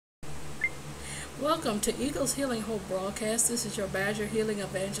Welcome to Eagles Healing Hope broadcast. This is your Badger Healing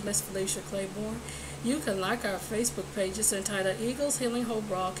Evangelist, Felicia Claiborne. You can like our Facebook pages entitled Eagles Healing Hope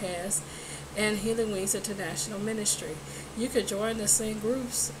broadcast and Healing Wings International Ministry. You can join the same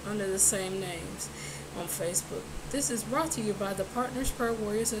groups under the same names on Facebook. This is brought to you by the partners, prayer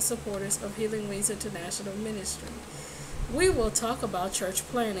warriors, and supporters of Healing Wings International Ministry. We will talk about church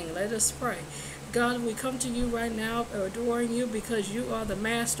planning. Let us pray. God, we come to you right now adoring you because you are the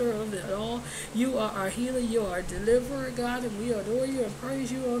master of it all. You are our healer. You are our deliverer, God, and we adore you and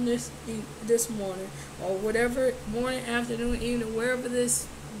praise you on this morning, or whatever morning, afternoon, evening, wherever this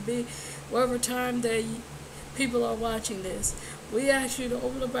be, whatever time that people are watching this. We ask you to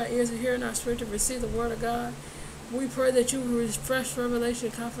open up our ears and hear in our spirit to receive the word of God. We pray that you will refresh revelation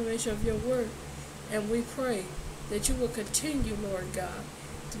and confirmation of your word, and we pray that you will continue, Lord God,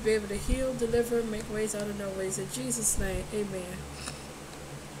 to be able to heal, deliver, make ways out of no ways. In Jesus' name, amen.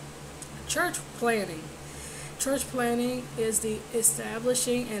 Church planning. Church planning is the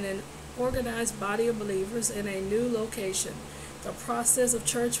establishing an organized body of believers in a new location. The process of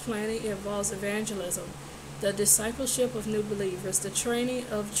church planning involves evangelism, the discipleship of new believers, the training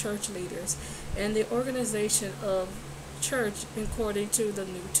of church leaders, and the organization of church according to the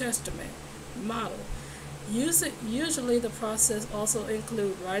New Testament model. Usually the process also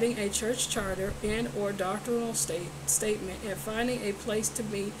includes writing a church charter and or doctrinal statement and finding a place to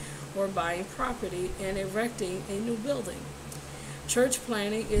meet or buying property and erecting a new building. Church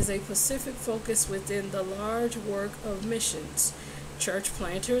planning is a specific focus within the large work of missions. Church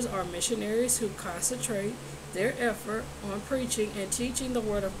planters are missionaries who concentrate their effort on preaching and teaching the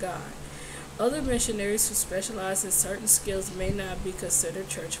Word of God. Other missionaries who specialize in certain skills may not be considered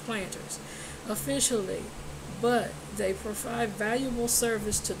church planters officially, but they provide valuable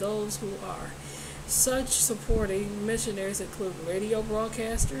service to those who are. Such supporting missionaries include radio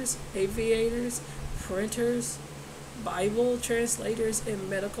broadcasters, aviators, printers, Bible translators, and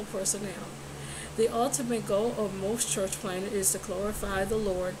medical personnel. The ultimate goal of most church planners is to glorify the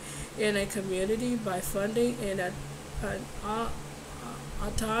Lord in a community by funding an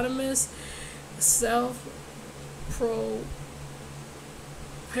autonomous,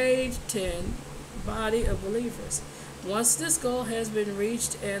 self-propagating body of believers. Once this goal has been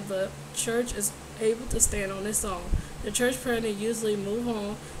reached and the church is able to stand on its own, the church planner usually move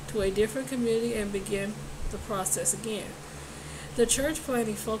on to a different community and begin the process again. The church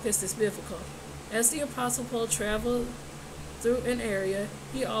planning focus is biblical. As the Apostle Paul traveled through an area,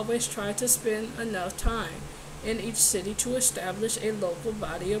 he always tried to spend enough time in each city to establish a local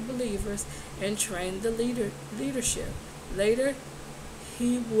body of believers and train the leadership. Later,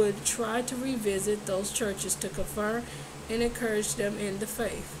 he would try to revisit those churches to confirm and encourage them in the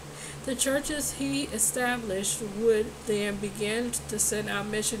faith. The churches he established would then begin to send out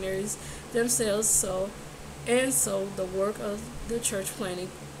missionaries themselves, so the work of the church planning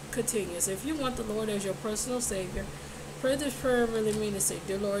continues. If you want the Lord as your personal Savior, pray this prayer and really mean to say,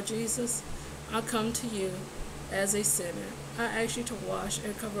 Dear Lord Jesus, I come to you as a sinner. I ask you to wash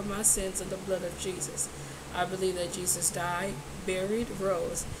and cover my sins in the blood of Jesus. I believe that Jesus died, buried,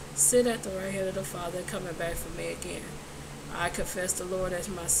 rose, sit at the right hand of the Father, and coming back for me again. I confess the Lord as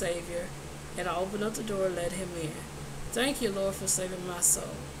my Savior, and I open up the door and let him in. Thank you, Lord, for saving my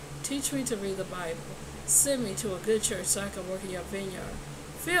soul. Teach me to read the Bible. Send me to a good church so I can work in your vineyard.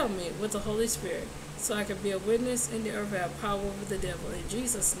 Fill me with the Holy Spirit so I can be a witness in the earth and have power over the devil. In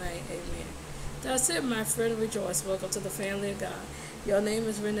Jesus' name, amen. That's it, my friend. Rejoice. Welcome to the family of God. Your name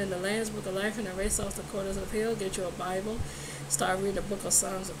is written in the Lamb's Book of Life, and erase off the corners of hell. Get you a Bible. Start reading the book of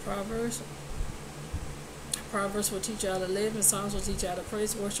Psalms and Proverbs. Proverbs will teach you how to live, and Psalms will teach you how to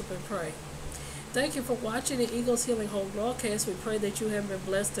praise, worship, and pray. Thank you for watching the Eagles Healing Hope broadcast. We pray that you have been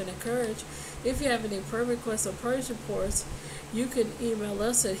blessed and encouraged. If you have any prayer requests or praise reports, you can email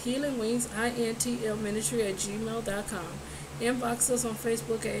us at healingwingsintl@gmail.com. Inbox us on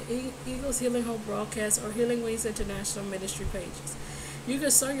Facebook at Eagles Healing Hope Broadcast or Healing Wings International Ministry pages. You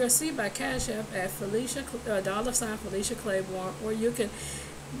can sow your seed by Cash App at Felicia Claiborne, or you can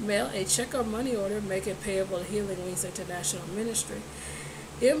mail a check or money order, make it payable to Healing Wings International Ministry.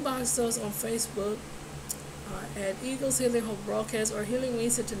 Inbox us on Facebook at Eagles Healing Hope Broadcast or Healing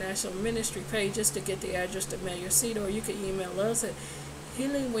Wings International Ministry pages to get the address to mail your seed, or you can email us at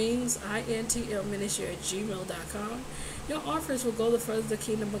healingwingsintl@gmail.com. Your offers will go to further the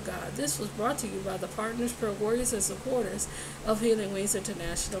kingdom of God. This was brought to you by the partners, prayer warriors, and supporters of Healing Wings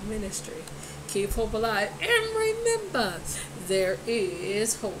International Ministry. Keep hope alive, and remember, there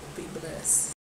is hope. Be blessed.